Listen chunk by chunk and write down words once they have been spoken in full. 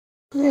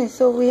Okay,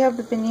 so we have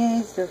the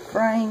beignets. They're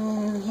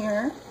frying in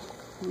here.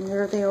 And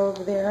there they are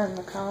over there on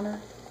the counter.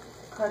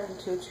 Cut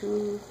into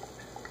 2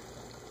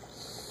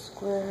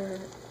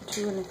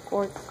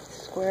 1/4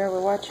 square.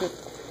 We'll watch it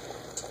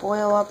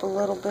boil up a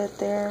little bit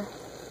there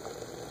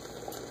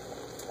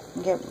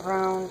and get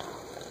browned.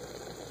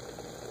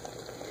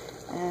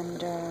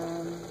 And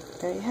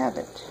there you have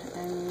it.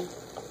 And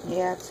you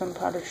add some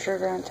powdered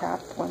sugar on top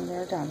when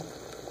they're done.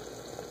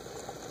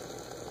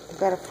 You've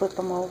got to flip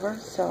them over,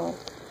 so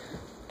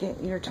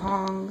get your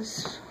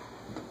tongs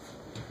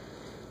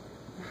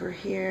over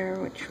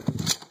here,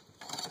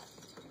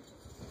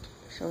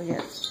 so we get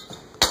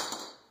a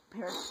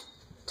pair of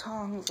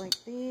tongs like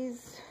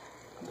these.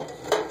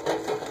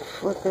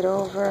 Flip it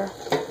over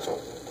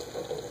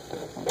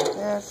like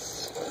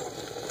this.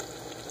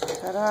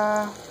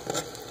 Ta-da!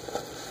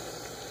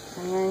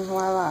 And then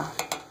voila.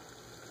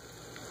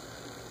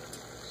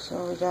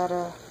 So we got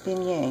a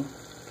beignet.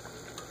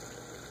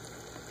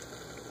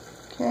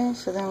 Okay,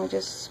 so then we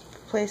just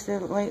place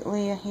it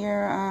lightly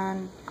here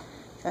on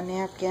a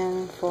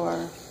napkin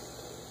for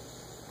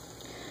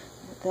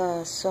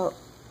the soap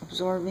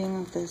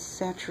absorbing of the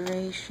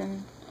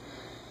saturation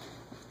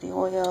of the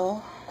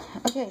oil.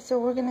 Okay, so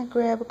we're going to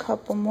grab a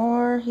couple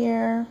more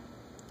here.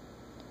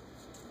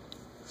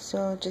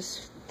 So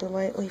just the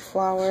lightly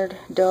floured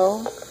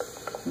dough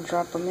and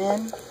drop them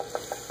in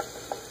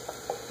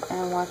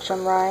and watch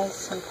them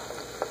rise.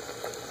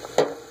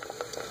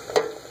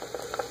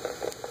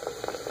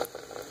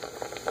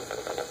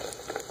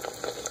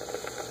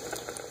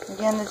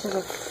 Again, this is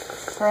a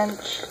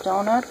French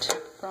donut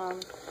from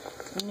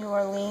New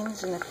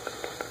Orleans in the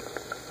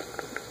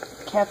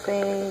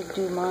Cafe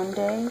du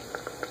Monde.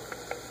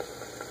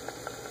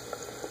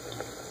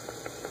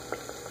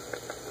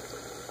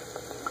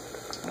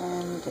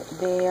 And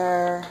they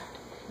are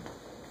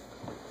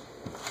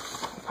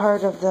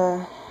part of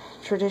the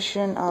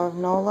tradition of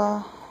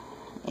Nola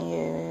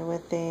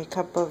with a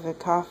cup of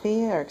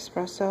coffee or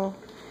espresso.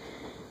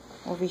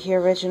 Over here,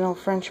 original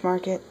French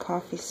Market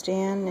coffee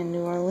stand in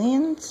New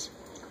Orleans.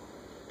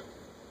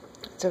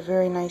 It's a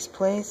very nice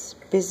place.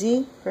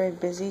 Busy, very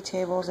busy.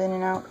 Tables in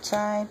and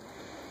outside.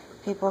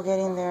 People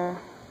getting their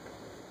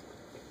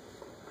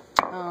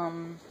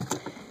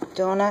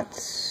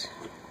donuts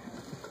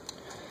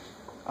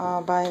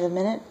by the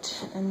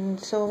minute. And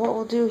so what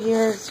we'll do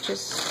here is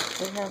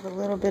just, we have a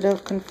little bit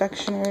of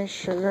confectionery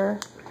sugar.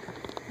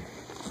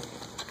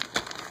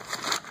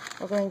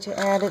 We're going to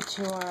add it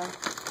to our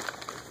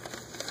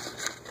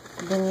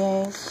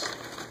beignets.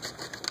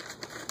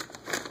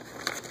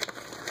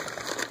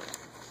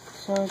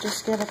 So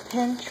just get a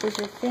pinch with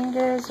your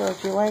fingers, or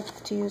if you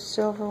like to use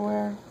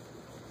silverware,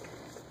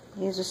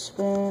 use a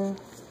spoon.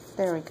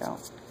 There we go.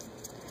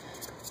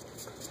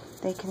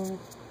 They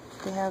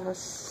have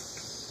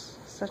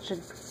such a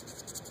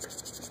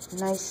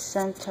nice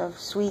scent of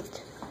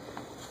sweet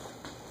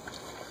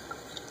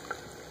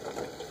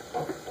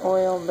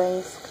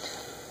oil-based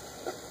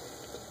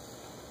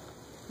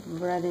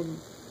breaded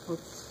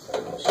with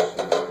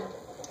sugar.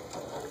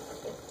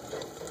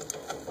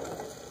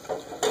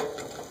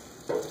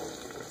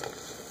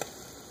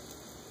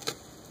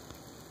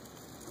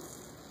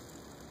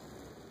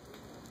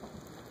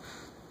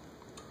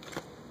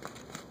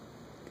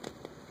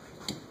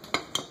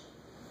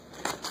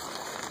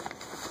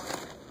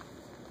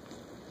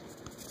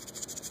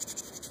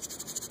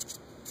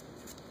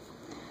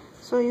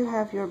 So you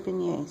have your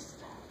beignets.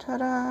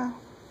 Ta-da!